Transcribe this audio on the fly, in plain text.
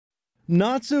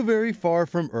Not so very far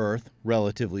from Earth,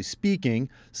 relatively speaking,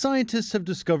 scientists have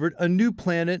discovered a new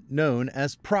planet known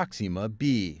as Proxima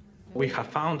b. We have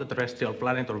found a terrestrial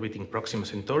planet orbiting Proxima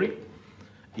Centauri.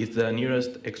 It's the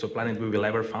nearest exoplanet we will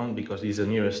ever find because it's the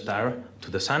nearest star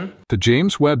to the Sun. The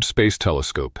James Webb Space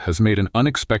Telescope has made an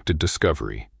unexpected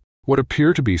discovery. What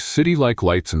appear to be city-like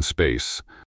lights in space,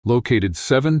 located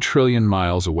 7 trillion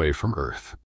miles away from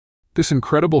Earth. This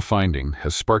incredible finding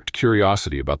has sparked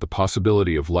curiosity about the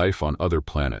possibility of life on other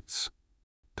planets.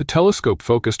 The telescope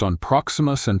focused on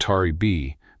Proxima Centauri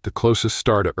b, the closest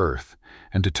star to Earth,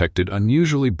 and detected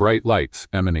unusually bright lights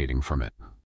emanating from it.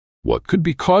 What could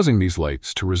be causing these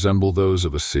lights to resemble those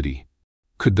of a city?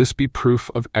 Could this be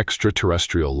proof of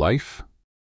extraterrestrial life?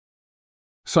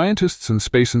 Scientists and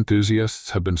space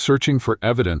enthusiasts have been searching for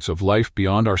evidence of life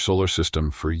beyond our solar system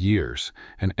for years,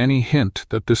 and any hint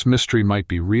that this mystery might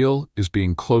be real is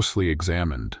being closely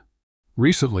examined.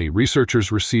 Recently,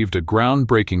 researchers received a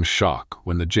groundbreaking shock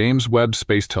when the James Webb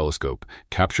Space Telescope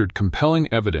captured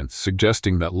compelling evidence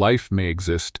suggesting that life may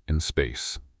exist in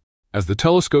space. As the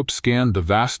telescope scanned the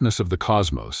vastness of the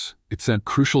cosmos, it sent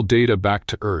crucial data back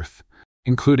to Earth,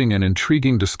 including an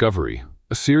intriguing discovery: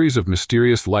 a series of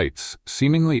mysterious lights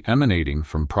seemingly emanating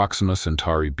from Proxima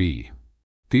Centauri b.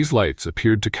 These lights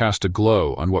appeared to cast a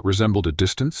glow on what resembled a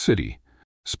distant city,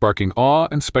 sparking awe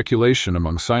and speculation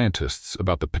among scientists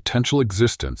about the potential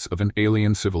existence of an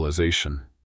alien civilization.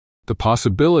 The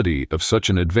possibility of such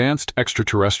an advanced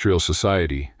extraterrestrial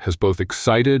society has both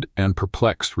excited and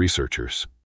perplexed researchers.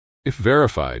 If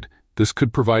verified, this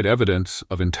could provide evidence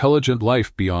of intelligent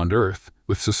life beyond Earth,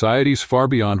 with societies far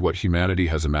beyond what humanity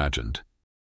has imagined.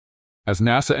 As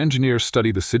NASA engineers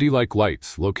study the city-like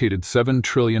lights located 7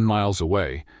 trillion miles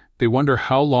away, they wonder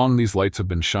how long these lights have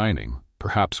been shining,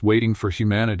 perhaps waiting for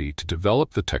humanity to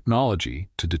develop the technology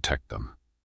to detect them.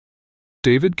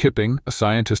 David Kipping, a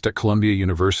scientist at Columbia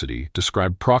University,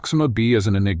 described Proxima b as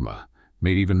an enigma,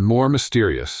 made even more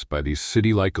mysterious by these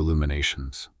city-like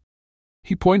illuminations.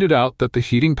 He pointed out that the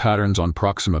heating patterns on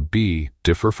Proxima b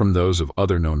differ from those of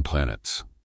other known planets.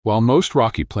 While most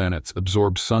rocky planets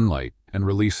absorb sunlight and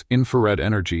release infrared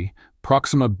energy,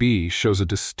 Proxima b shows a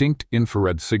distinct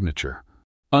infrared signature,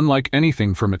 unlike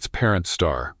anything from its parent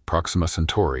star, Proxima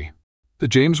Centauri. The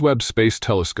James Webb Space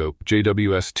Telescope,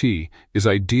 JWST, is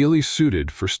ideally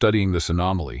suited for studying this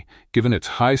anomaly, given its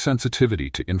high sensitivity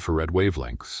to infrared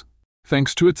wavelengths.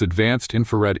 Thanks to its advanced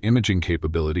infrared imaging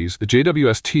capabilities, the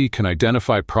JWST can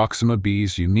identify Proxima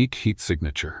b's unique heat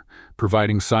signature,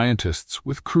 providing scientists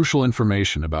with crucial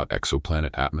information about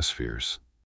exoplanet atmospheres.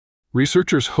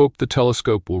 Researchers hope the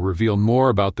telescope will reveal more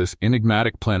about this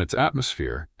enigmatic planet's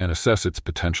atmosphere and assess its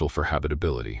potential for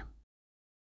habitability.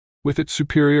 With its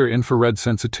superior infrared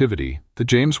sensitivity, the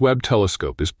James Webb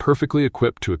Telescope is perfectly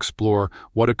equipped to explore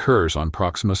what occurs on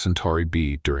Proxima Centauri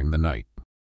b during the night.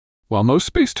 While most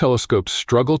space telescopes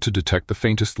struggle to detect the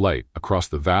faintest light across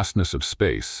the vastness of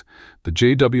space, the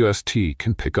JWST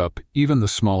can pick up even the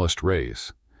smallest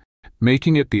rays,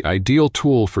 making it the ideal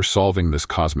tool for solving this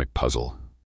cosmic puzzle.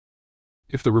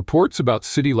 If the reports about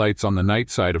city lights on the night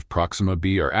side of Proxima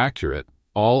b are accurate,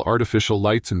 all artificial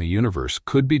lights in the universe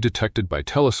could be detected by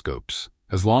telescopes,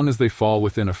 as long as they fall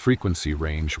within a frequency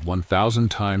range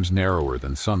 1,000 times narrower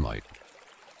than sunlight.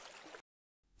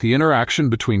 The interaction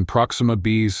between Proxima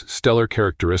b's stellar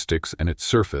characteristics and its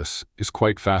surface is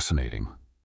quite fascinating.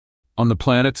 On the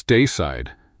planet's day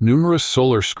side, numerous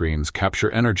solar screens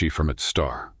capture energy from its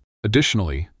star.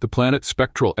 Additionally, the planet's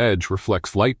spectral edge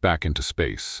reflects light back into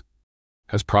space.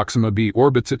 As Proxima b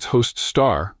orbits its host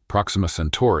star, Proxima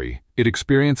Centauri, it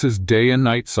experiences day and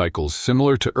night cycles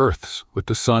similar to Earth's, with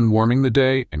the sun warming the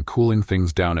day and cooling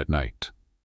things down at night.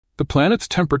 The planet's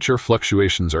temperature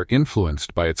fluctuations are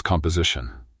influenced by its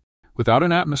composition. Without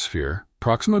an atmosphere,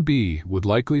 Proxima b would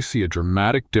likely see a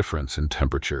dramatic difference in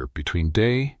temperature between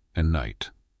day and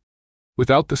night.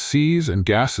 Without the seas and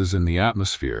gases in the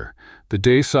atmosphere, the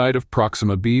day side of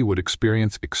Proxima b would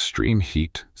experience extreme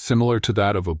heat, similar to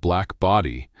that of a black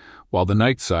body, while the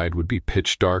night side would be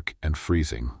pitch dark and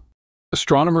freezing.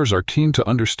 Astronomers are keen to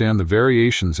understand the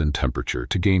variations in temperature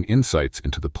to gain insights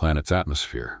into the planet's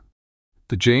atmosphere.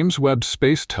 The James Webb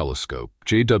Space Telescope,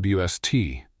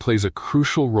 JWST, plays a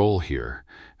crucial role here,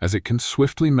 as it can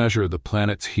swiftly measure the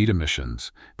planet's heat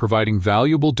emissions, providing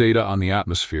valuable data on the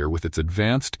atmosphere with its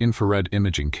advanced infrared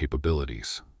imaging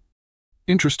capabilities.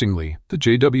 Interestingly, the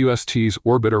JWST's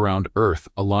orbit around Earth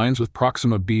aligns with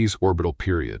Proxima b's orbital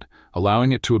period,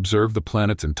 allowing it to observe the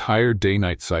planet's entire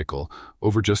day-night cycle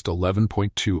over just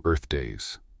 11.2 Earth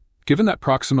days. Given that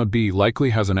Proxima b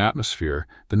likely has an atmosphere,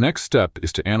 the next step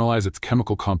is to analyze its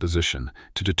chemical composition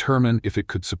to determine if it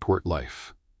could support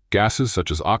life. Gases such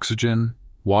as oxygen,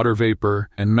 water vapor,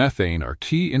 and methane are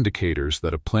key indicators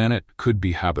that a planet could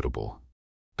be habitable.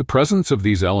 The presence of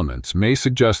these elements may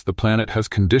suggest the planet has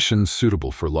conditions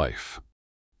suitable for life.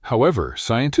 However,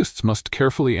 scientists must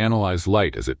carefully analyze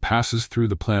light as it passes through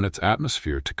the planet's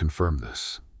atmosphere to confirm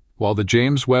this. While the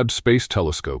James Webb Space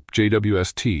Telescope,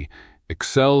 JWST,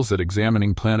 excels at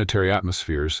examining planetary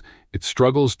atmospheres, it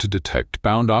struggles to detect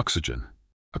bound oxygen,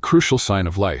 a crucial sign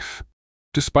of life.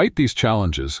 Despite these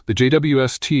challenges, the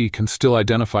JWST can still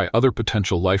identify other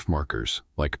potential life markers,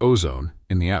 like ozone,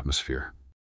 in the atmosphere.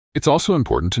 It's also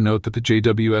important to note that the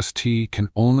JWST can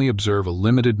only observe a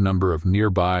limited number of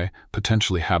nearby,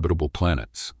 potentially habitable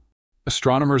planets.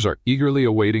 Astronomers are eagerly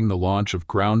awaiting the launch of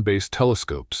ground-based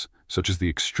telescopes, such as the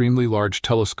Extremely Large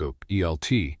Telescope,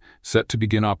 ELT, set to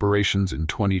begin operations in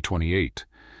 2028,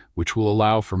 which will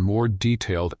allow for more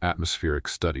detailed atmospheric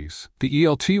studies. The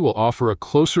ELT will offer a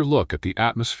closer look at the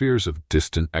atmospheres of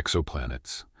distant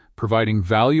exoplanets, providing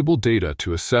valuable data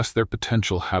to assess their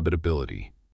potential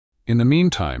habitability. In the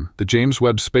meantime, the James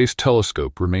Webb Space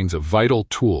Telescope remains a vital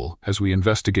tool as we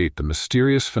investigate the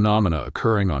mysterious phenomena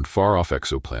occurring on far-off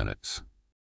exoplanets.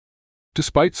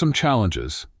 Despite some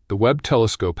challenges, the Webb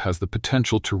telescope has the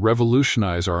potential to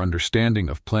revolutionize our understanding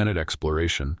of planet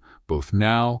exploration, both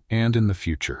now and in the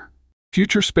future.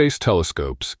 Future space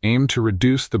telescopes aim to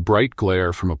reduce the bright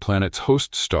glare from a planet's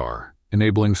host star,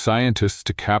 enabling scientists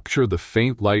to capture the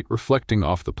faint light reflecting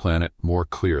off the planet more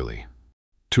clearly.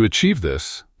 To achieve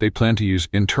this, they plan to use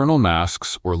internal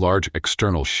masks or large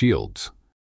external shields,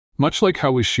 much like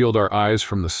how we shield our eyes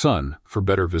from the sun for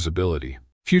better visibility.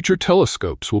 Future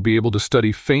telescopes will be able to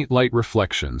study faint light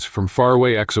reflections from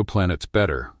faraway exoplanets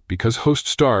better because host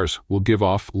stars will give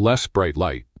off less bright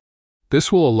light.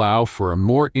 This will allow for a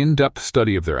more in-depth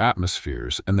study of their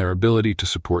atmospheres and their ability to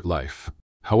support life.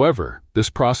 However, this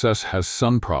process has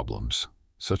some problems,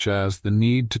 such as the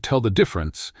need to tell the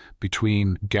difference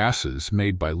between gases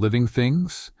made by living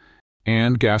things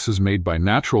and gases made by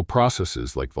natural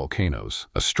processes like volcanoes.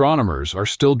 Astronomers are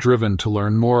still driven to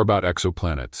learn more about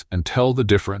exoplanets and tell the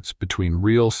difference between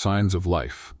real signs of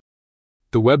life.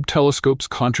 The Webb telescope's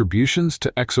contributions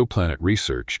to exoplanet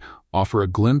research offer a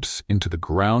glimpse into the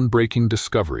groundbreaking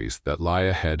discoveries that lie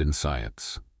ahead in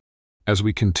science. As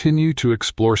we continue to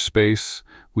explore space,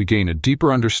 we gain a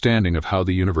deeper understanding of how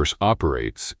the universe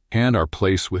operates and our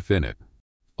place within it.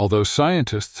 Although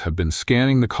scientists have been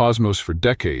scanning the cosmos for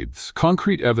decades,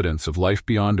 concrete evidence of life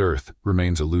beyond Earth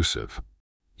remains elusive.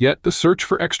 Yet the search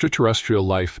for extraterrestrial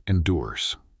life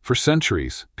endures. For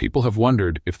centuries, people have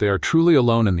wondered if they are truly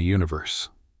alone in the universe.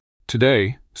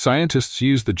 Today, scientists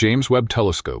use the James Webb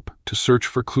Telescope to search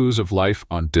for clues of life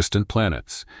on distant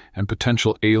planets and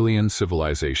potential alien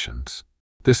civilizations.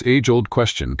 This age-old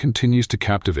question continues to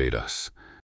captivate us,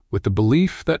 with the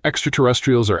belief that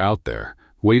extraterrestrials are out there,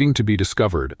 waiting to be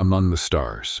discovered among the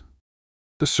stars.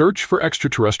 The Search for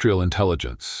Extraterrestrial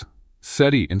Intelligence,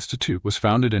 SETI Institute, was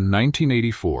founded in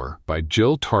 1984 by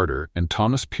Jill Tarter and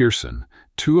Thomas Pearson,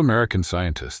 two American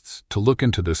scientists, to look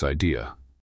into this idea.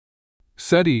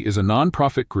 SETI is a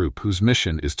nonprofit group whose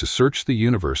mission is to search the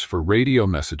universe for radio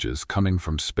messages coming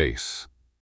from space.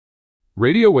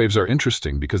 Radio waves are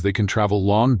interesting because they can travel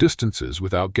long distances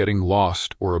without getting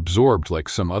lost or absorbed like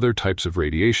some other types of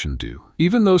radiation do.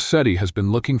 Even though SETI has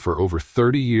been looking for over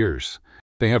 30 years,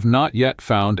 they have not yet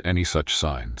found any such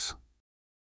signs.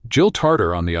 Jill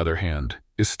Tarter, on the other hand,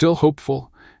 is still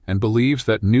hopeful and believes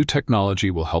that new technology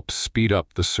will help speed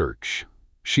up the search.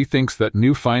 She thinks that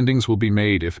new findings will be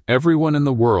made if everyone in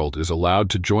the world is allowed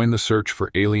to join the search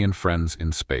for alien friends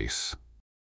in space.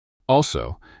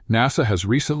 Also, NASA has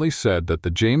recently said that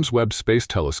the James Webb Space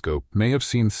Telescope may have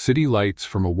seen city lights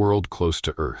from a world close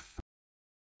to Earth.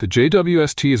 The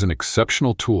JWST is an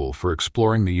exceptional tool for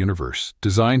exploring the universe,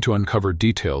 designed to uncover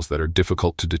details that are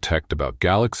difficult to detect about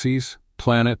galaxies,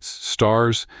 planets,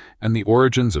 stars, and the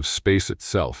origins of space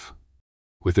itself.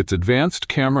 With its advanced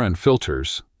camera and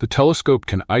filters, the telescope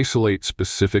can isolate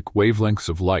specific wavelengths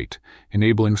of light,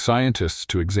 enabling scientists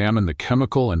to examine the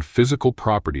chemical and physical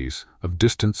properties of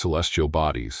distant celestial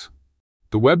bodies.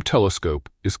 The Webb telescope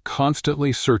is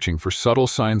constantly searching for subtle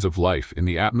signs of life in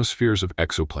the atmospheres of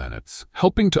exoplanets,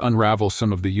 helping to unravel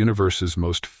some of the universe's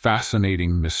most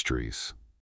fascinating mysteries.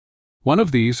 One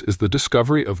of these is the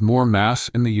discovery of more mass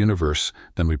in the universe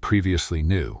than we previously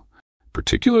knew,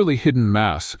 particularly hidden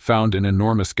mass found in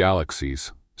enormous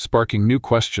galaxies, sparking new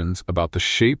questions about the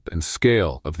shape and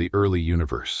scale of the early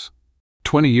universe.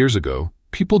 20 years ago,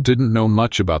 people didn't know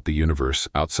much about the universe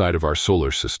outside of our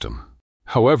solar system.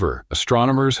 However,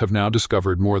 astronomers have now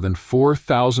discovered more than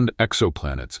 4,000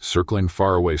 exoplanets circling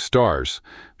faraway stars,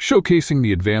 showcasing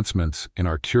the advancements in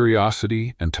our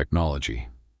curiosity and technology.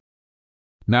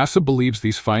 NASA believes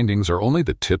these findings are only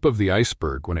the tip of the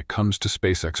iceberg when it comes to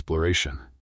space exploration.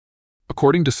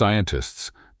 According to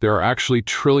scientists, there are actually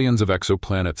trillions of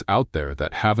exoplanets out there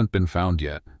that haven't been found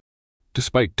yet.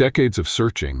 Despite decades of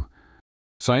searching,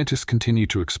 scientists continue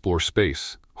to explore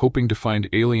space, hoping to find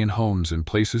alien homes in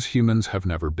places humans have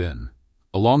never been.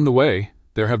 Along the way,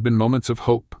 there have been moments of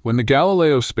hope. When the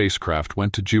Galileo spacecraft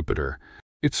went to Jupiter,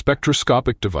 its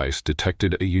spectroscopic device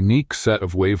detected a unique set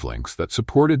of wavelengths that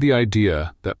supported the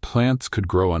idea that plants could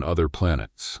grow on other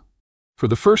planets. For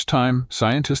the first time,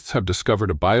 scientists have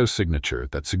discovered a biosignature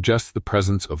that suggests the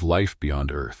presence of life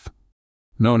beyond Earth.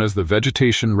 Known as the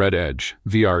vegetation red edge,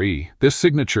 VRE, this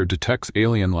signature detects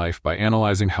alien life by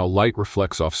analyzing how light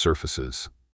reflects off surfaces.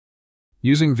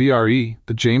 Using VRE,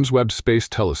 the James Webb Space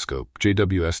Telescope,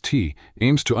 JWST,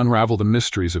 aims to unravel the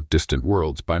mysteries of distant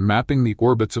worlds by mapping the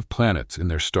orbits of planets in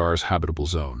their star's habitable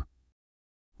zone.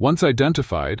 Once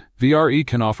identified, VRE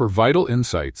can offer vital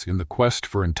insights in the quest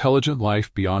for intelligent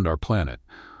life beyond our planet,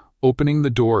 opening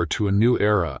the door to a new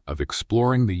era of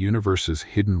exploring the universe's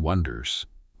hidden wonders.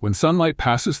 When sunlight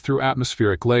passes through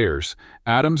atmospheric layers,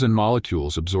 atoms and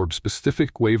molecules absorb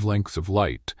specific wavelengths of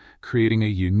light, creating a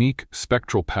unique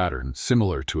spectral pattern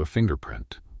similar to a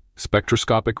fingerprint.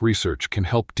 Spectroscopic research can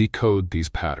help decode these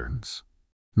patterns.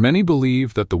 Many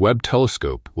believe that the Webb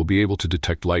telescope will be able to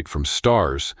detect light from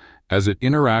stars as it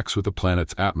interacts with a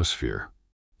planet's atmosphere.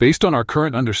 Based on our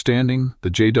current understanding,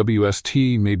 the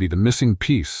JWST may be the missing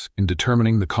piece in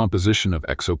determining the composition of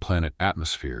exoplanet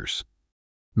atmospheres.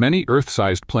 Many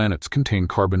Earth-sized planets contain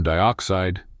carbon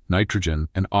dioxide, nitrogen,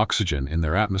 and oxygen in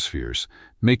their atmospheres,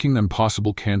 making them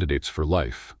possible candidates for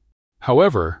life.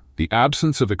 However, the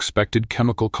absence of expected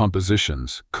chemical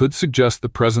compositions could suggest the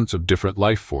presence of different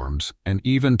life forms and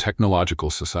even technological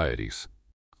societies.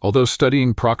 Although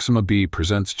studying Proxima b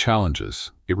presents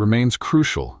challenges, it remains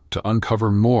crucial to uncover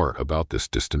more about this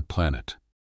distant planet.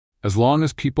 As long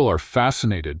as people are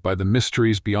fascinated by the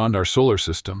mysteries beyond our solar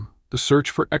system, the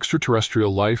search for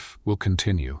extraterrestrial life will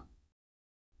continue.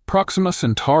 Proxima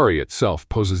Centauri itself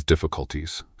poses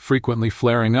difficulties, frequently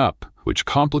flaring up, which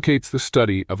complicates the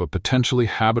study of a potentially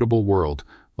habitable world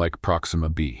like Proxima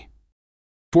b.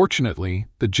 Fortunately,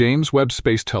 the James Webb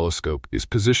Space Telescope is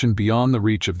positioned beyond the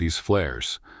reach of these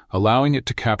flares, allowing it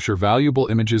to capture valuable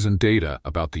images and data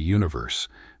about the universe,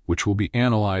 which will be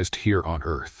analyzed here on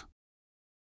Earth.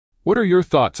 What are your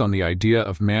thoughts on the idea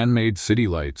of man-made city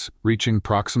lights reaching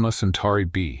Proxima Centauri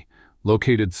b,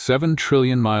 located 7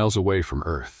 trillion miles away from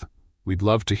Earth? We'd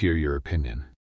love to hear your opinion.